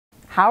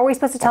How are we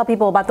supposed to tell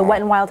people about the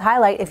Wet n Wild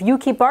highlight if you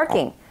keep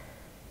barking?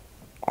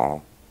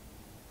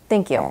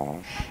 Thank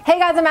you. Hey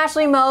guys, I'm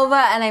Ashley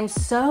Mova, and I'm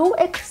so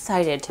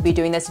excited to be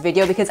doing this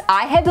video because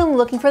I have been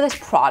looking for this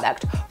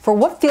product for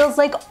what feels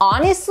like,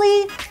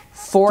 honestly,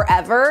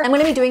 forever. I'm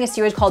gonna be doing a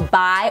series called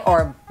Byeee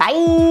or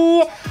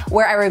Byeee,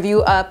 where I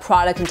review a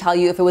product and tell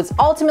you if it was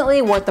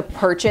ultimately worth the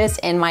purchase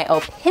in my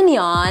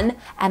opinion.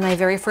 And my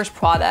very first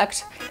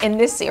product in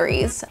this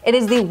series, it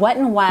is the Wet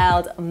n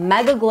Wild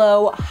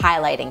Megaglow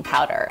Highlighting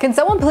Powder. Can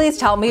someone please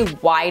tell me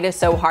why it is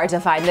so hard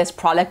to find this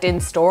product in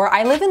store?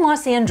 I live in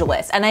Los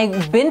Angeles and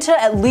I've been to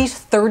at least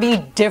 30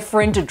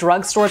 different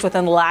drugstores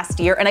within the last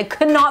year and I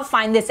could not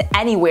find this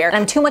anywhere. And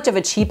I'm too much of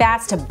a cheap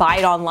ass to buy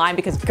it online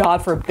because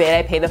God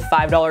forbid I pay the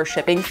 $5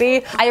 shipping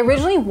fee. I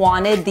originally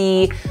wanted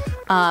the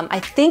I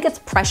think it's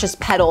Precious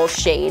Petles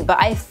shade,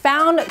 but I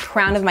found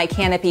Crown of My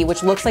Canopy,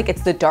 which looks like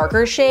it's the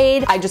darker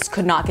shade. I just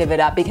could not give it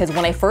up because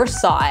when I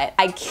first saw it,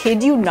 I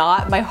kid you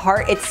not, my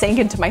heart, it sank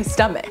into my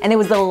stomach. And it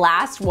was the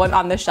last one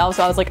on the shelf,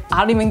 so I was like,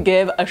 I don't even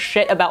give a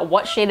shit about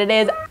what shade it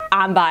is,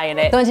 I'm buying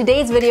it. So in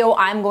today's video,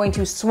 I'm going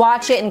to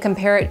swatch it and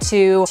compare it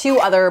to two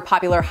other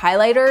popular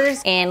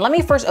highlighters. And let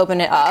me first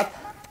open it up.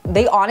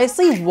 They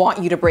honestly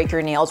want you to break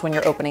your nails when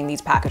you're opening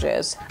these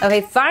packages. Okay,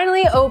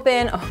 finally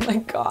open. Oh my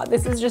God,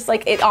 this is just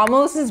like, it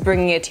almost is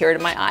bringing a tear to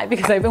my eye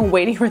because I've been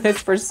waiting for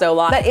this for so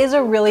long. That is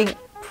a really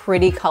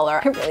pretty color.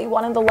 I really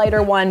wanted the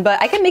lighter one,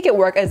 but I can make it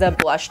work as a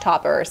blush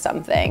topper or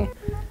something.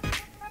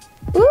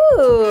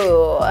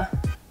 Ooh,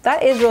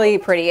 that is really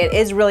pretty. It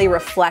is really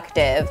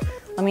reflective.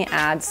 Let me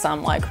add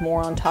some like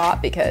more on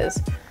top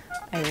because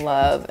I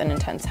love an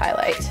intense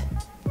highlight.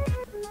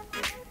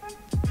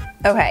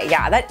 Okay,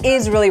 yeah, that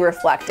is really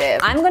reflective.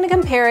 I'm gonna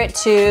compare it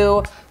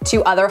to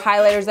two other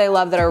highlighters I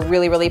love that are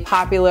really, really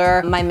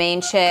popular. My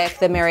main chick,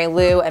 the Mary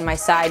Lou, and my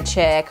side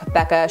chick,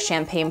 Becca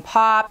Champagne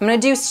Pop. I'm gonna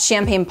do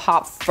Champagne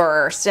Pop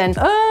first, and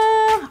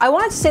I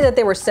wanted to say that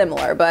they were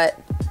similar, but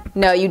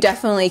no, you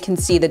definitely can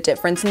see the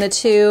difference in the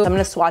two. I'm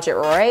gonna swatch it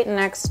right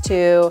next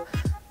to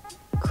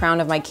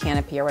Crown of My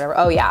Canopy or whatever.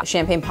 Oh yeah,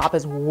 Champagne Pop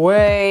is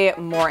way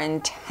more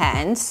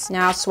intense.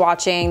 Now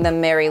swatching the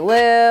Mary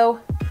Lou.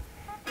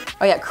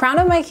 Oh yeah, Crown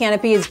of My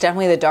Canopy is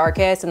definitely the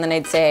darkest, and then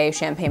I'd say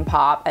Champagne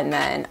Pop, and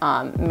then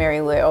Mary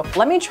Lou.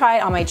 Let me try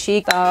it on my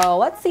cheek, so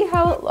let's see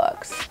how it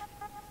looks.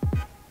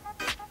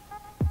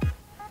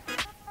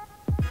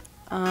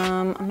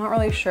 I'm not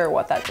really sure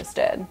what that just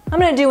did. I'm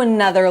gonna do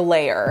another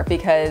layer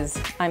because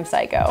I'm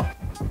psycho.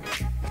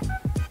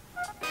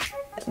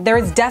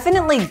 There's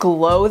definitely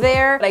glow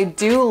there, but I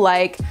do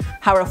like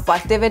how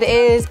reflective it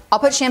is. I'll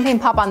put Champagne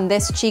Pop on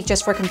this cheek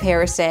just for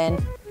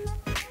comparison.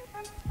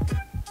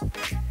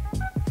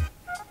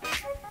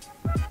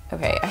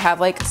 Okay, I have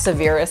like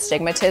severe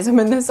astigmatism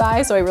in this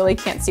eye, so I really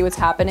can't see what's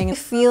happening.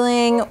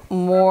 Feeling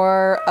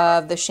more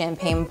of the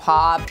Champagne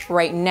Pop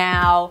right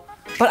now,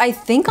 but I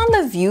think on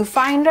the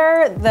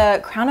viewfinder,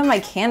 the Crown of My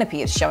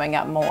Canopy is showing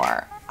up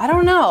more. I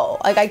don't know,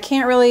 like I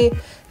can't really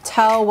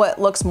tell what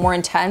looks more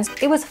intense.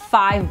 It was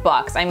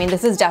 $5. I mean,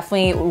 this is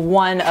definitely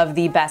one of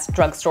the best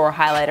drugstore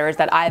highlighters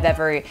that I've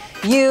ever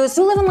used.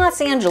 You live in Los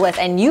Angeles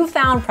and you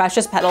found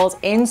Precious Petles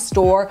in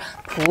store,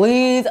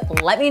 please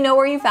let me know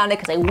where you found it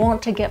because I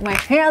want to get my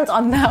hands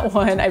on that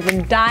one. I've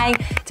been dying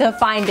to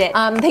find it.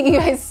 Thank you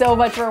guys so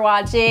much for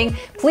watching.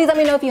 Please let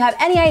me know if you have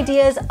any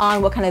ideas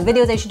on what kind of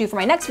videos I should do for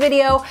my next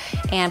video,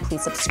 and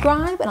please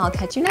subscribe and I'll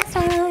catch you next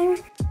time.